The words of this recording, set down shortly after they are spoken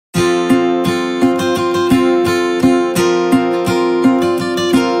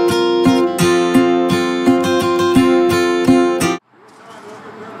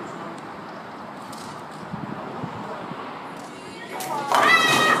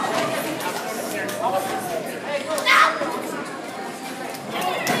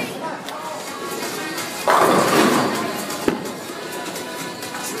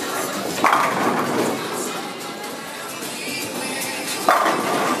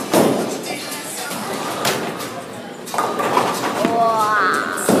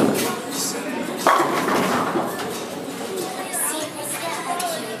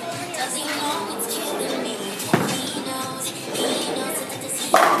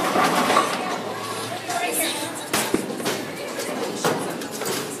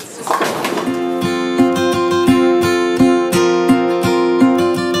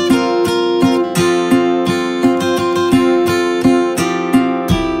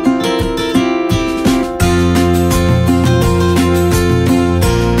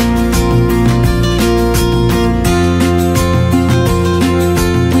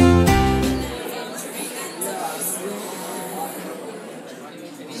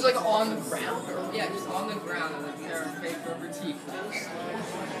Just like on the ground? Or? Yeah, just on the ground and then tear her face over teeth.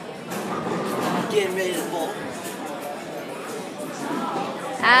 Getting ready to bowl.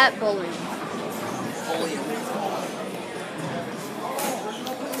 At bowling.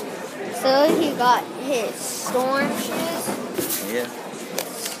 So he got his storm shoes. Yeah.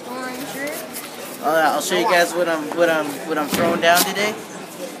 Storm shirt. I'll show you guys what I'm throwing down today.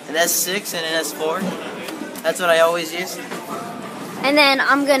 An S6 and an S4. That's what I always use. And then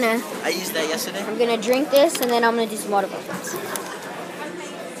I used that yesterday. I'm gonna drink this and then I'm gonna do some water buffets.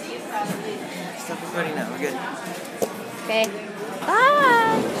 Stop recording now, we're good. Okay.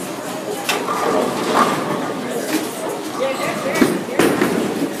 Bye.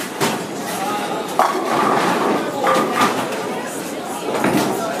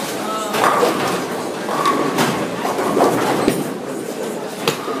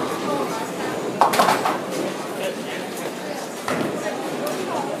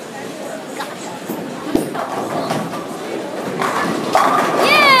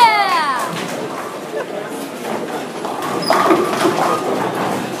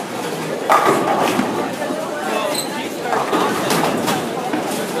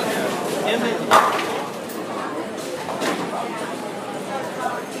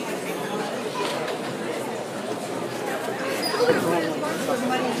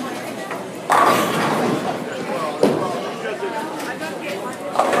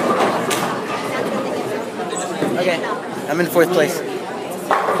 Okay, I'm in 4th place.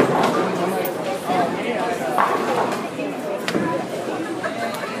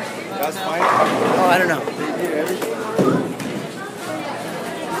 That's fine. Oh, I don't know.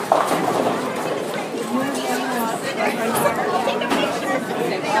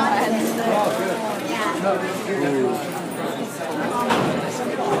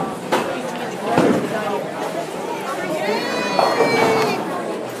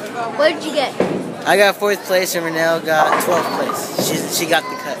 What did you get? I got 4th place and Renelle got 12th place. She got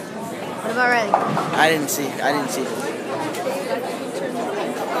the cut. What about Riley? I didn't see.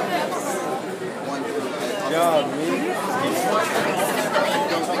 Yeah,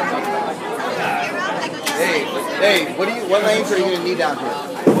 Hey, what lanes are you gonna need down here?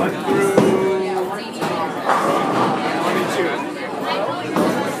 1 through 22.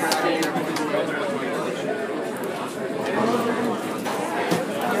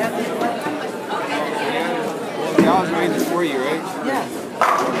 I was waiting for you, right? Yeah.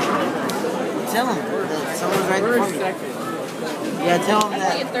 Tell him that someone's right before me. Yeah, tell him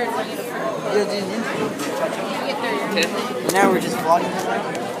that. You'll do an interview. And now we're just vlogging.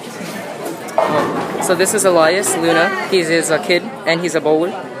 So this is Elias Luna. He is a kid and he's a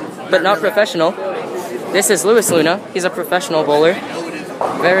bowler, but not professional. This is Louis Luna. He's a professional bowler.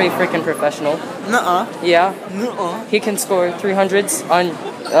 Very freaking professional. Nuh-uh. Yeah. Nuh-uh. He can score 300s on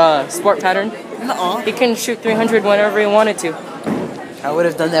sport pattern. Nuh-uh. He can shoot 300 whenever he wanted to. I would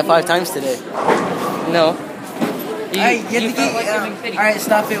have done that 5 times today. No. Alright,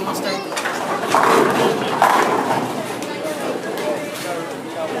 stop it. We'll start.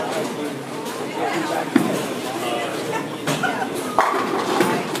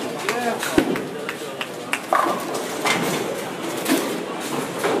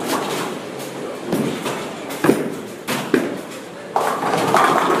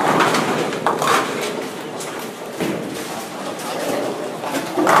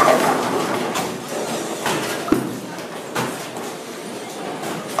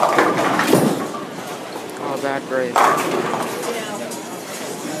 Oh, that great.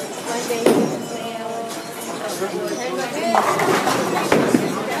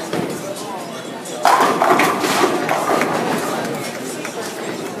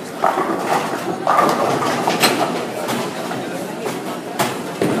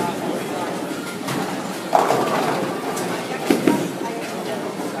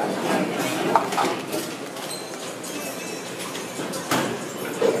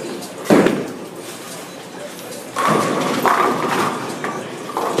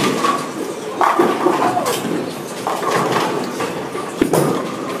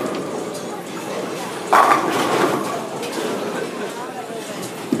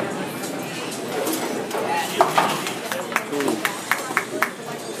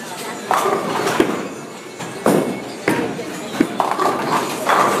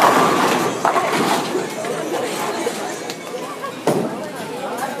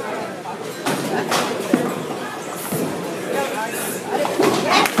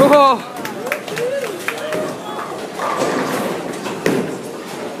 Oh.